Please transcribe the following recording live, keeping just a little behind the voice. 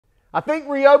I think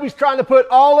RYOBI's trying to put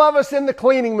all of us in the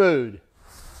cleaning mood.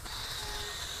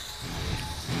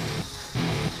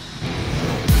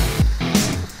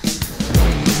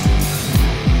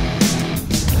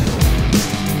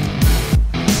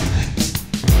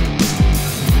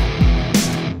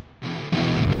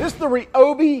 This is the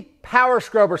RYOBI power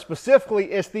scrubber.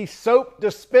 Specifically, it's the soap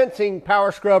dispensing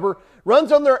power scrubber.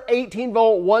 Runs on their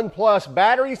 18-volt 1+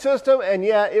 battery system, and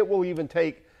yeah, it will even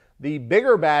take the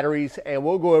bigger batteries, and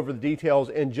we'll go over the details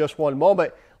in just one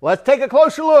moment. Let's take a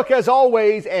closer look, as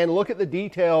always, and look at the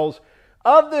details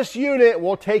of this unit.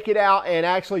 We'll take it out and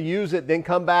actually use it, then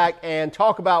come back and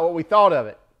talk about what we thought of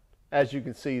it. As you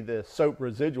can see, the soap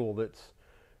residual that's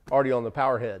already on the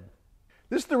power head.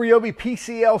 This is the RYOBI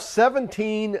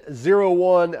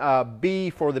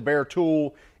PCL1701B for the bare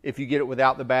tool. If you get it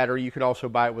without the battery, you can also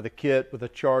buy it with a kit with a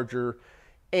charger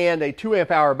and a 2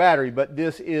 amp hour battery, but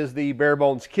this is the bare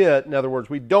bones kit. In other words,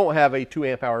 we don't have a 2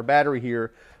 amp hour battery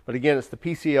here, but again, it's the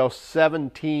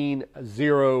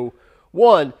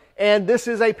PCL1701, and this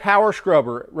is a power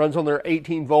scrubber. It runs on their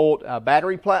 18-volt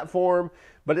battery platform,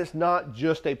 but it's not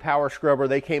just a power scrubber.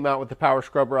 They came out with the power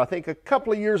scrubber, I think, a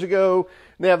couple of years ago.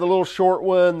 They have the little short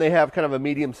one, they have kind of a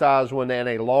medium-sized one and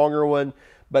a longer one,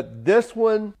 but this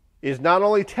one is not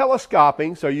only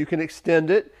telescoping, so you can extend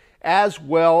it, as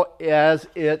well as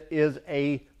it is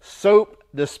a soap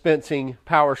dispensing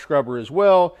power scrubber as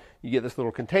well. You get this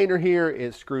little container here,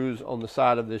 it screws on the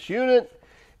side of this unit,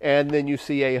 and then you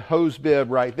see a hose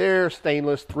bib right there,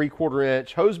 stainless 3/4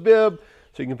 inch hose bib,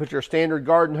 so you can put your standard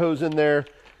garden hose in there,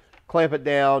 clamp it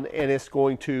down, and it's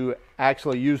going to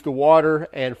actually use the water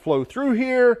and flow through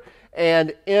here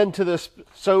and into this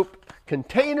soap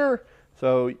container.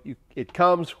 So it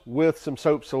comes with some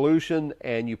soap solution,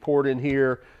 and you pour it in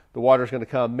here. The water is going to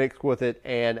come mixed with it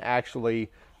and actually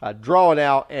draw it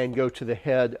out and go to the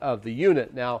head of the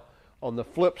unit. Now, on the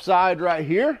flip side right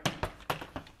here,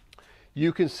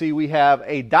 you can see we have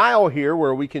a dial here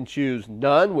where we can choose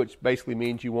none, which basically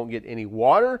means you won't get any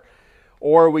water,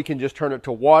 or we can just turn it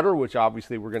to water, which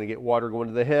obviously we're going to get water going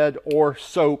to the head, or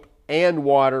soap and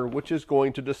water, which is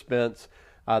going to dispense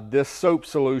this soap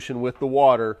solution with the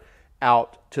water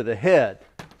out to the head.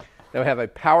 Now we have a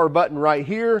power button right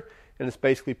here, and it's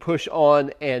basically push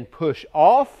on and push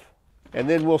off. And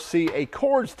then we'll see a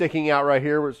cord sticking out right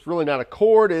here. It's really not a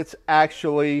cord, it's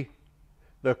actually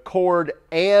the cord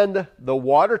and the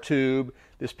water tube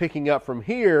that's picking up from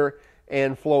here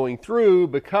and flowing through,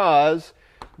 because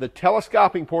the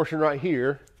telescoping portion right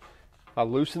here, if I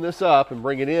loosen this up and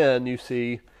bring it in, you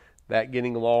see that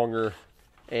getting longer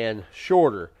and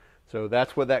shorter. So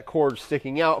that's what that cord's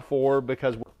sticking out for,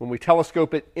 because when we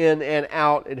telescope it in and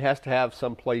out, it has to have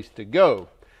some place to go.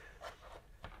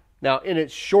 Now, in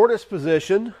its shortest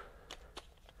position,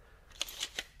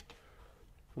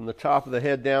 from the top of the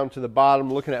head down to the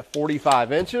bottom, looking at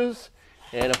 45 inches.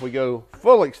 And if we go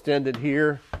full extended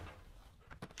here,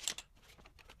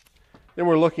 then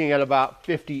we're looking at about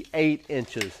 58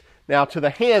 inches. Now, to the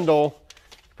handle,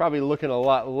 probably looking a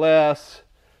lot less.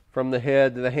 From the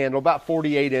head to the handle, about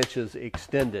 48 inches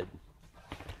extended.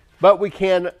 But we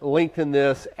can lengthen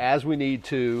this as we need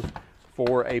to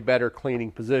for a better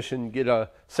cleaning position. Get a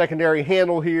secondary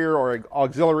handle here or an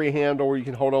auxiliary handle where you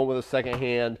can hold on with a second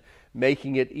hand,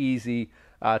 making it easy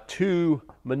to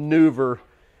maneuver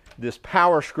this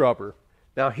power scrubber.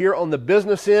 Now here on the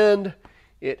business end,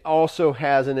 it also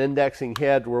has an indexing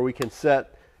head where we can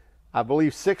set, I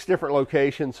believe, 6 different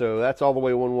locations. So that's all the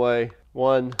way one way.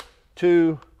 1,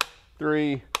 2,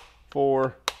 3,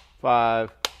 4,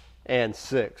 5, and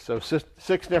 6. So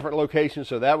 6 different locations.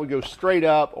 So that would go straight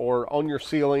up or on your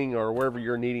ceiling or wherever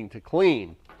you're needing to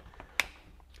clean.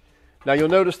 Now you'll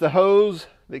notice the hose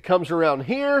that comes around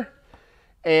here,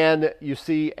 and you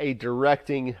see a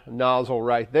directing nozzle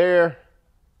right there.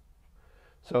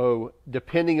 So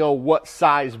depending on what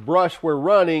size brush we're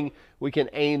running, we can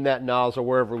aim that nozzle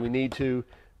wherever we need to.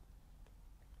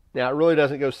 Now, it really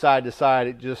doesn't go side to side,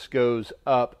 it just goes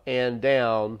up and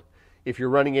down. If you're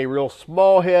running a real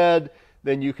small head,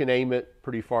 then you can aim it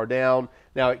pretty far down.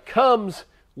 Now, it comes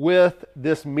with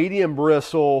this medium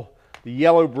bristle, the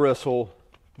yellow bristle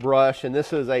brush, and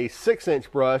this is a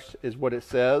 6-inch brush, is what it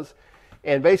says.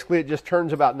 And basically, it just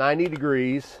turns about 90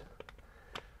 degrees.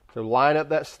 So line up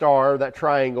that star, that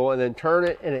triangle, and then turn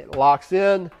it, and it locks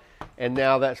in. And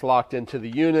now that's locked into the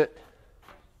unit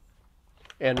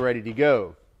and ready to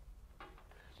go.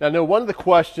 Now, I know one of the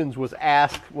questions was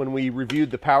asked when we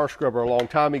reviewed the power scrubber a long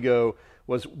time ago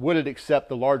was, would it accept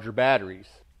the larger batteries?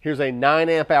 Here's a 9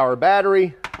 amp hour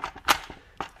battery.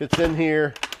 Fits in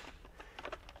here.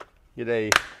 Get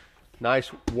a nice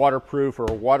waterproof or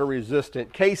water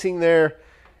resistant casing there.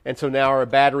 And so now our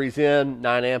battery's in,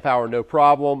 9 amp hour, no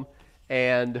problem.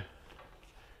 And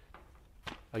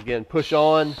again, push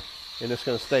on, and it's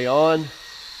going to stay on.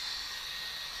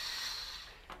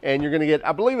 And you're going to get,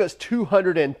 I believe it's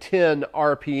 210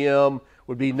 RPM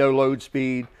would be no load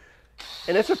speed.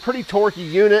 And it's a pretty torquey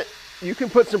unit. You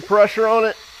can put some pressure on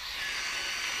it,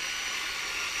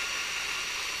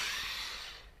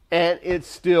 and it's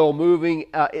still moving.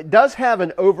 It does have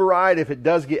an override if it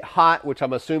does get hot, which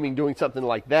I'm assuming doing something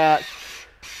like that.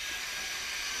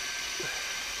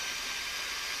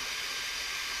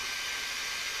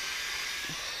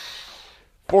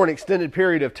 For an extended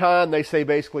period of time, they say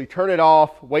basically turn it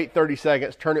off, wait 30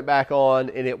 seconds, turn it back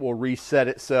on, and it will reset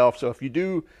itself. So if you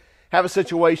do have a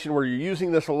situation where you're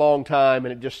using this a long time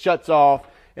and it just shuts off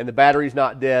and the battery's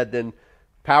not dead, then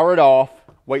power it off,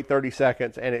 wait 30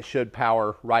 seconds, and it should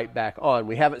power right back on.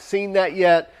 We haven't seen that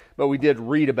yet, but we did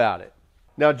read about it.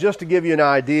 Now, just to give you an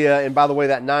idea, and by the way,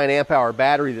 that 9 amp hour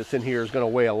battery that's in here is going to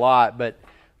weigh a lot, but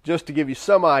just to give you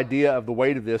some idea of the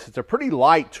weight of this, it's a pretty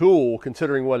light tool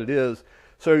considering what it is.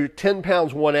 So 10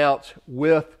 pounds, 1 ounce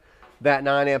with that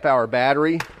 9 amp hour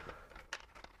battery.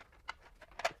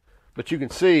 But you can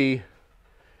see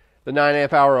the 9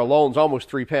 amp hour alone is almost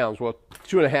 3 pounds. Well,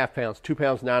 2.5 pounds, 2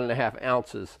 pounds, 9.5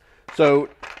 ounces. So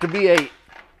to be a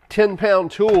 10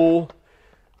 pound tool,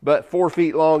 but 4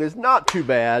 feet long is not too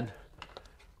bad.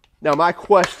 Now my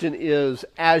question is,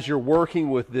 as you're working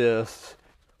with this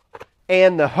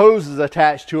and the hose is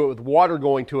attached to it with water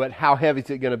going to it, how heavy is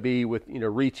it going to be with,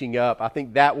 reaching up? I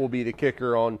think that will be the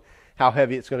kicker on how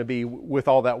heavy it's going to be with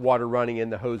all that water running and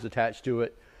the hose attached to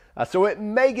it. So it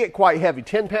may get quite heavy.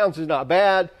 10 pounds is not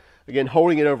bad. Again,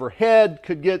 holding it overhead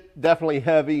could get definitely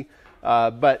heavy,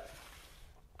 but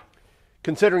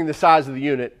considering the size of the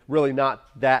unit, really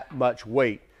not that much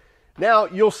weight. Now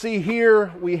you'll see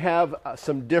here we have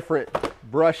some different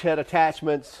brush head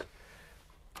attachments.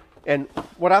 And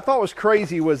what I thought was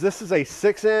crazy was this is a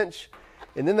 6-inch,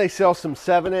 and then they sell some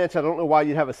 7-inch. I don't know why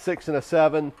you'd have a 6 and a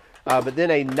 7. But then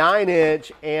a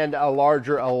 9-inch and a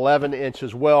larger 11-inch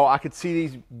as well. I could see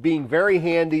these being very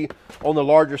handy on the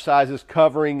larger sizes,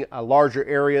 covering larger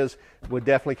areas would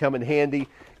definitely come in handy.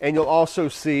 And you'll also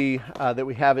see that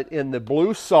we have it in the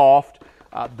blue soft.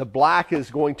 The black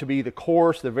is going to be the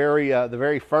coarse, the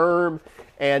very firm,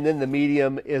 and then the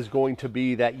medium is going to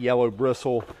be that yellow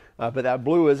bristle. But that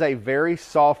blue is a very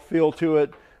soft feel to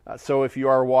it. So if you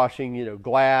are washing,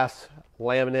 glass,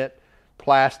 laminate,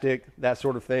 plastic, that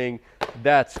sort of thing,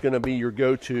 that's going to be your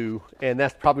go-to, and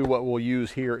that's probably what we'll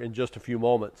use here in just a few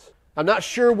moments. I'm not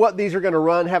sure what these are going to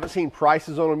run. Haven't seen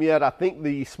prices on them yet. I think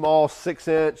the small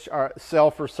 6-inch sell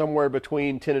for somewhere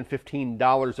between $10 and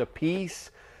 $15 a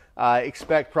piece. I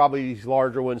expect probably these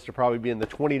larger ones to probably be in the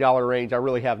 $20 range. I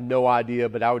really have no idea,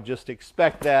 but I would just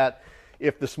expect that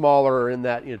if the smaller are in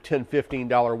that $10,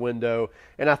 $15 window.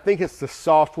 And I think it's the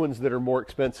soft ones that are more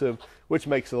expensive, which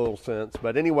makes a little sense.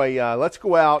 But anyway, let's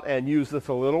go out and use this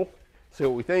a little, see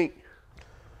what we think.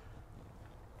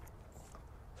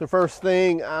 So first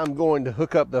thing, I'm going to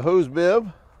hook up the hose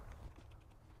bib.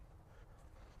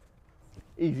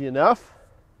 Easy enough.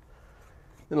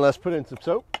 Then let's put in some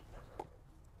soap.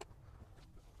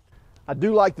 I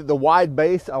do like that the wide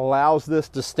base allows this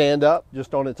to stand up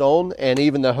just on its own, and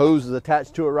even the hose is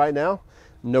attached to it right now.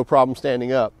 No problem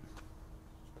standing up.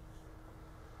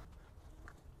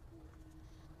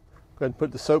 Go ahead and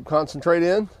put the soap concentrate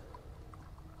in.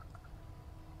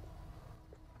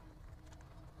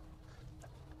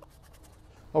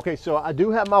 Okay, so I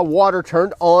do have my water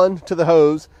turned on to the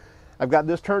hose. I've got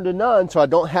this turned to none, so I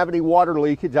don't have any water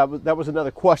leakage. That was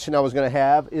another question I was going to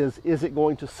have, is it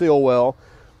going to seal well?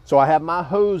 So I have my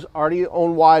hose already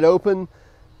on wide open,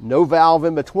 no valve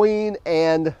in between,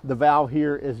 and the valve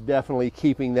here is definitely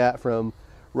keeping that from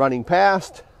running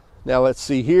past. Now let's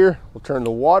see here, we'll turn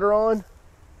the water on.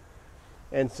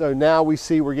 And so now we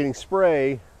see we're getting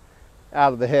spray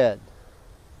out of the head.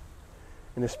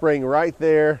 And it's spraying right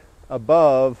there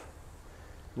above.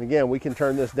 And again, we can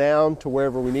turn this down to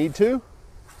wherever we need to.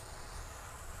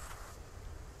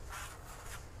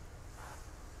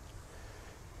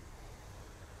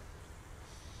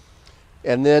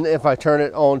 And then if I turn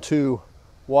it on to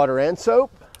water and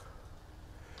soap,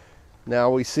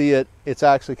 now we see it's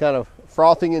actually kind of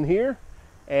frothing in here,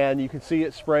 and you can see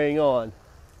it spraying on.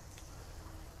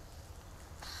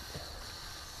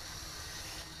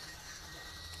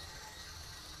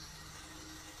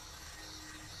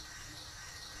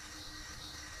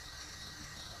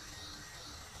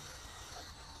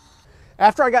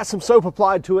 After I got some soap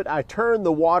applied to it, I turned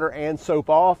the water and soap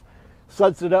off,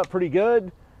 suds it up pretty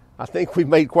good. I think we've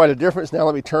made quite a difference. Now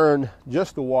let me turn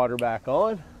just the water back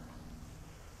on.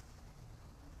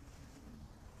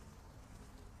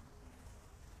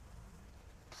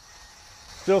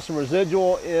 Still some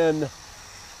residual in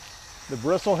the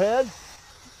bristle head.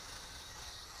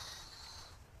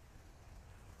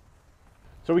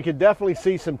 So we can definitely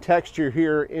see some texture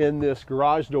here in this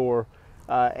garage door,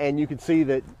 and you can see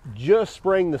that just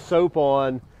spraying the soap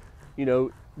on, you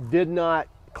know, did not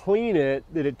clean it,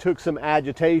 that it took some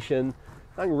agitation.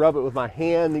 I can rub it with my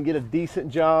hand and get a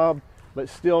decent job, but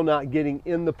still not getting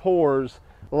in the pores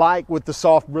like with the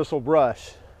soft bristle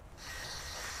brush.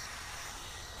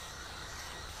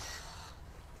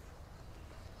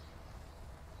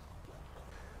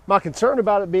 My concern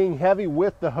about it being heavy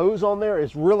with the hose on there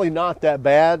is really not that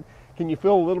bad. Can you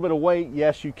feel a little bit of weight?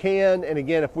 Yes, you can. And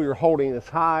again, if we were holding this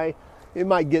high, it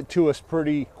might get to us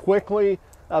pretty quickly,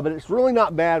 but it's really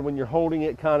not bad when you're holding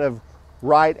it kind of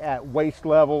right at waist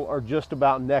level or just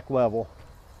about neck level.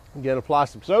 Again, apply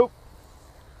some soap.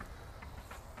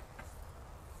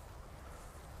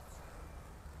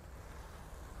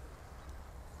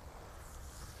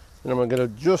 And I'm going to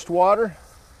just water.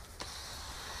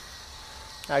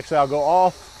 Actually, I'll go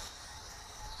off.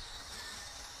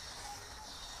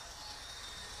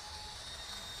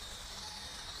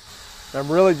 I'm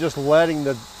really just letting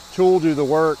the tool do the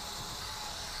work.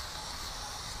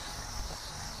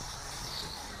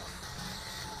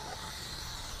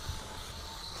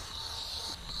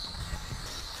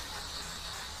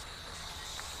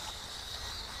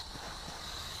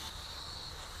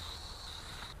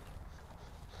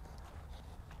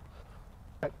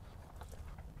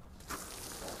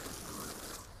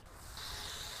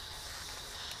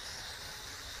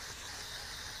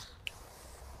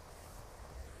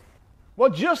 Well,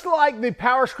 just like the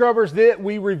power scrubbers that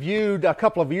we reviewed a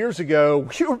couple of years ago,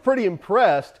 we were pretty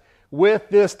impressed with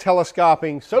this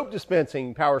telescoping soap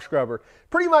dispensing power scrubber.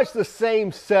 Pretty much the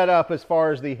same setup as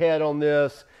far as the head on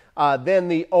this than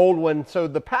the old one. So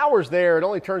the power's there. It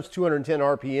only turns 210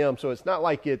 RPM, so it's not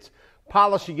like it's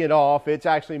polishing it off. It's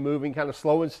actually moving kind of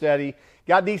slow and steady.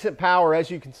 Got decent power, as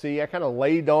you can see. I kind of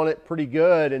laid on it pretty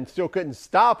good and still couldn't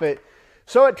stop it.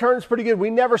 So it turns pretty good.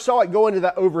 We never saw it go into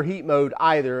that overheat mode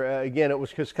either. Again, it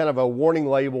was just kind of a warning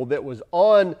label that was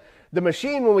on the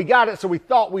machine when we got it, so we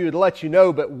thought we would let you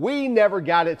know, but we never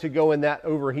got it to go in that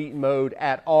overheat mode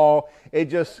at all. It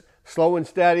just slow and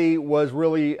steady was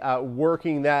really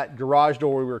working that garage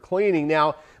door we were cleaning.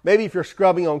 Now, maybe if you're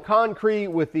scrubbing on concrete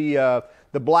with the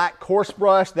black coarse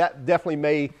brush, that definitely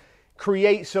may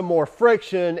create some more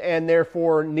friction and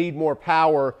therefore need more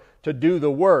power to do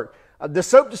the work. The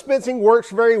soap dispensing works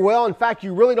very well. In fact,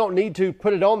 you really don't need to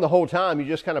put it on the whole time. You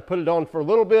just kind of put it on for a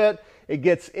little bit. It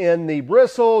gets in the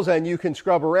bristles and you can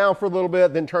scrub around for a little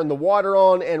bit, then turn the water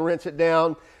on and rinse it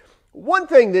down. One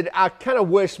thing that I kind of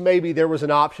wish maybe there was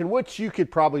an option, which you could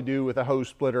probably do with a hose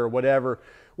splitter or whatever,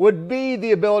 would be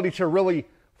the ability to really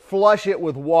flush it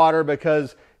with water,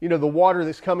 because you know the water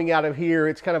that's coming out of here,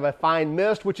 it's kind of a fine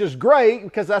mist, which is great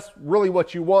because that's really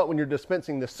what you want when you're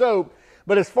dispensing the soap.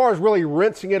 But as far as really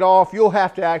rinsing it off, you'll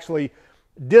have to actually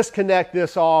disconnect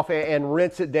this off and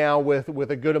rinse it down with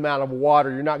a good amount of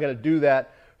water. You're not going to do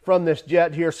that from this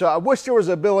jet here. So I wish there was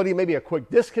the ability, maybe a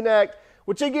quick disconnect,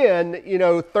 which again, you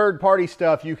know, third-party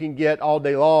stuff you can get all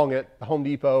day long at Home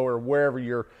Depot or wherever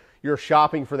you're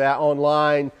shopping for that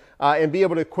online, and be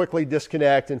able to quickly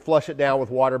disconnect and flush it down with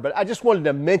water. But I just wanted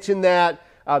to mention that.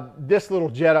 This little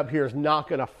jet up here is not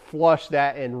going to flush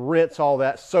that and rinse all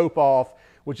that soap off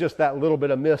with just that little bit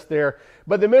of mist there.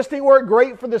 But the misting worked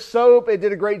great for the soap. It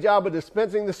did a great job of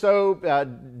dispensing the soap.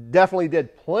 Definitely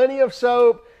did plenty of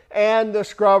soap. And the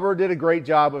scrubber did a great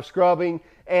job of scrubbing.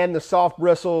 And the soft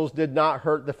bristles did not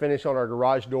hurt the finish on our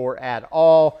garage door at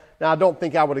all. Now, I don't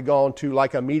think I would have gone to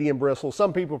like a medium bristle.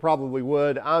 Some people probably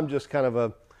would. I'm just kind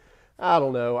of I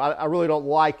don't know. I really don't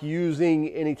like using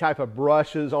any type of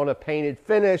brushes on a painted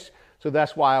finish. So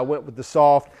that's why I went with the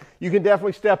soft. You can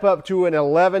definitely step up to an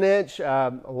 11-inch,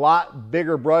 a lot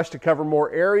bigger brush to cover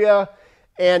more area,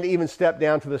 and even step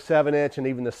down to the 7-inch and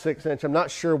even the 6-inch. I'm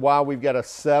not sure why we've got a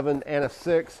 7 and a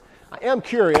 6. I am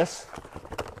curious.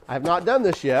 I have not done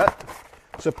this yet.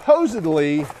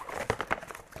 Supposedly,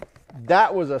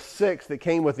 that was a 6 that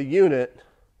came with the unit.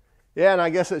 Yeah, and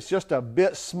I guess it's just a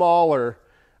bit smaller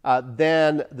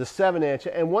than the 7-inch.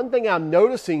 And one thing I'm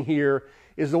noticing here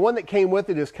is the one that came with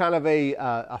it is kind of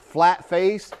a flat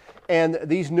face, and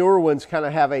these newer ones kind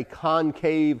of have a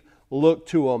concave look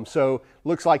to them. So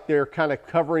looks like they're kind of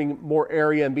covering more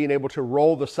area and being able to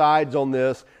roll the sides on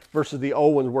this versus the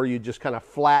old ones where you just kind of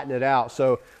flatten it out.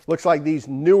 So looks like these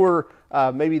newer,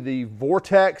 maybe the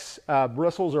Vortex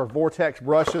bristles or Vortex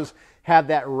brushes have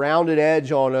that rounded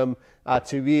edge on them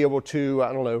to be able to,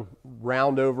 I don't know,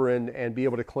 round over and be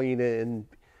able to clean it in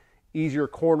easier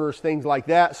corners, things like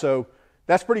that. So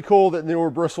that's pretty cool that the newer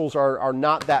bristles are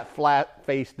not that flat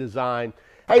face design.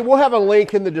 Hey, we'll have a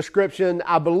link in the description.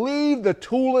 I believe the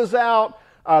tool is out.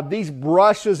 These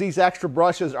brushes, these extra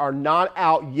brushes are not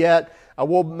out yet.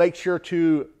 We'll make sure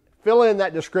to fill in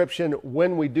that description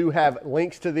when we do have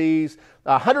links to these.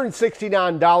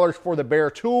 $169 for the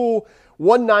bare tool,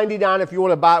 $199 if you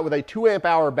want to buy it with a 2 amp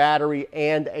hour battery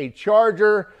and a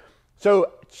charger.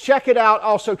 So check it out.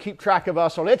 Also keep track of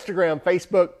us on Instagram,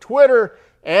 Facebook, Twitter,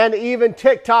 and even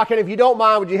TikTok. And if you don't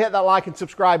mind, would you hit that like and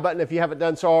subscribe button if you haven't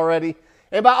done so already?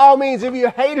 And by all means, if you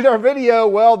hated our video,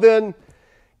 well then,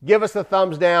 give us a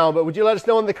thumbs down. But would you let us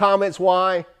know in the comments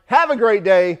why? Have a great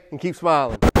day and keep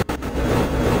smiling.